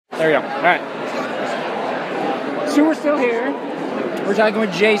There we go. All right. So we're still here. We're talking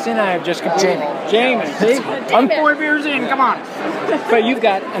with Jason. I have just completed Jamie. See? I'm 4 beers in. Come on. But you've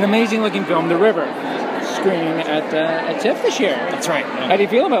got an amazing looking film, The River, screening at TIFF this year. That's right. Yeah. How do you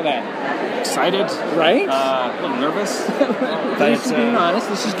feel about that? Excited. Right? A little nervous. Thanks for being honest.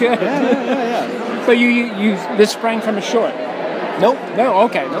 This is good. Yeah. But you this sprang from a short. Nope. No.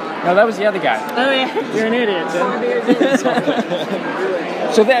 Okay. Nope. No, that was the other guy. Oh yeah. You're an idiot.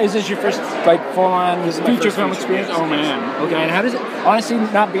 So is this your first full-on feature film experience? Oh man. Okay. And how does it? Honestly,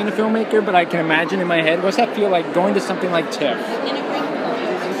 not being a filmmaker, but I can imagine in my head, what's that feel like going to something like TIFF?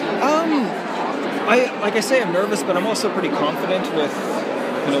 Like I say, I'm nervous, but I'm also pretty confident with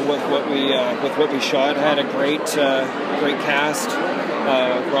with what we shot. I had a great cast.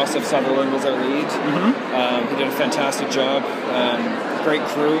 Ross of Sutherland was our lead. He did a fantastic job. Great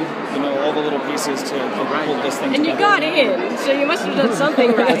crew. All the little pieces to pull this thing together. And you got in, so you must have done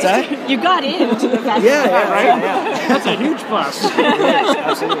something right. What's that? You got into the festival. Yeah. That's a huge plus.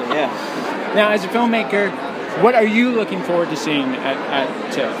 Absolutely, yeah. Now, as a filmmaker, what are you looking forward to seeing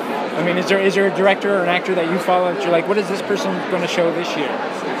at TIFF? I mean, is there a director or an actor that you follow that you're like, what is this person going to show this year?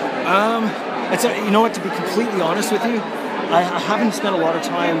 To be completely honest with you, I haven't spent a lot of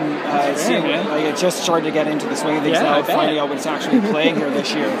time seeing it. I just started to get into the swing of things now, finding out what's actually playing here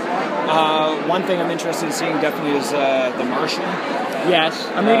this year. One thing I'm interested in seeing definitely is The Martian. Yes,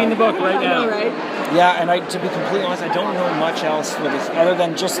 I'm reading the book right now. Right? Yeah, and to be completely honest, I don't know much else with this, other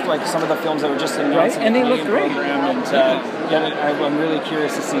than just some of the films that were just announced in and the they look great. program. And I'm really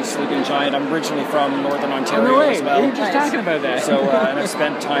curious to see Sleeping Giant. I'm originally from Northern Ontario as well. We were just talking about that. So, and I've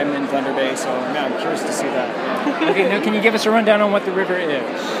spent time in Thunder Bay, so I'm curious to see that. Okay, now can you give us a rundown on what The River is?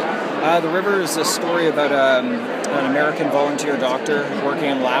 The River is a story about an American volunteer doctor working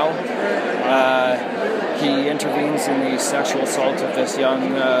in Laos. He intervenes in the sexual assault of this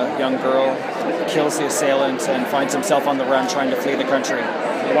young girl, kills the assailant, and finds himself on the run trying to flee the country.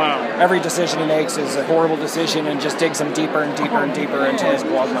 Wow. Every decision he makes is a horrible decision and just digs him deeper and deeper and deeper into his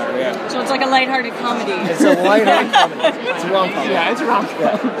quagmire, So it's like a lighthearted comedy. It's a lighthearted comedy. It's a rom-com. Yeah, it's a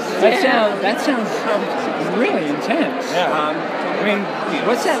rom-com. That sounds really intense. Yeah. I mean,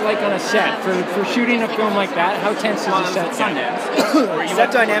 what's that like on a set? For shooting a film like that, how tense is a set dynamics?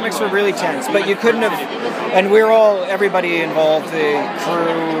 Set dynamics were really tense, but you couldn't have, and everybody involved, the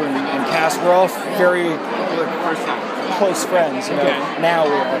crew and cast, we're all very close friends, now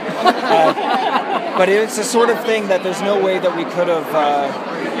we are. But it's the sort of thing that there's no way that we could have,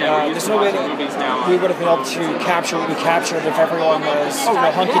 there's no way that we would have been able to capture what we captured if everyone was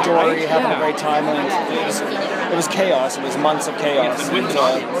hunky-dory, having a great time. And it was chaos. It was months of chaos. So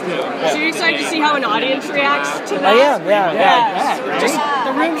you're excited to see how an audience reacts to that? I am, yeah.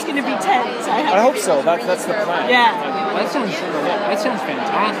 The room's going to be tense. I hope so. That's the plan. Yeah. That sounds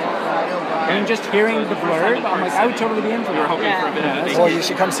fantastic. I mean, just hearing the blurb, I'm like, I would totally be in for that. For a bit of well, you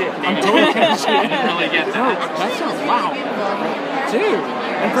should come see it. I'm totally going to see it. That sounds, wow. Dude,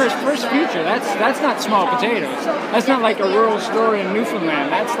 and first feature, that's not small potatoes. That's not like a rural story in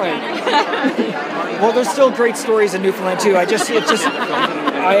Newfoundland. That's like... Well, there's still great stories in Newfoundland, too. It's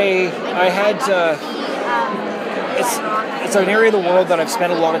an area of the world that I've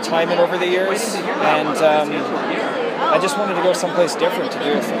spent a lot of time in over the years, and I just wanted to go someplace different to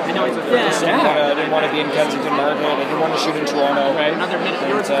do it. I didn't want to be in Kensington Market. I didn't want to shoot in Toronto. Right. Another minute.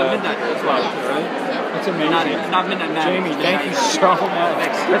 You're midnight as well, right? That's amazing. Not midnight now. Jamie, thank you so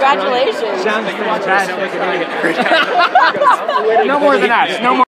much. Congratulations. Sounds fantastic. No more than us. No more.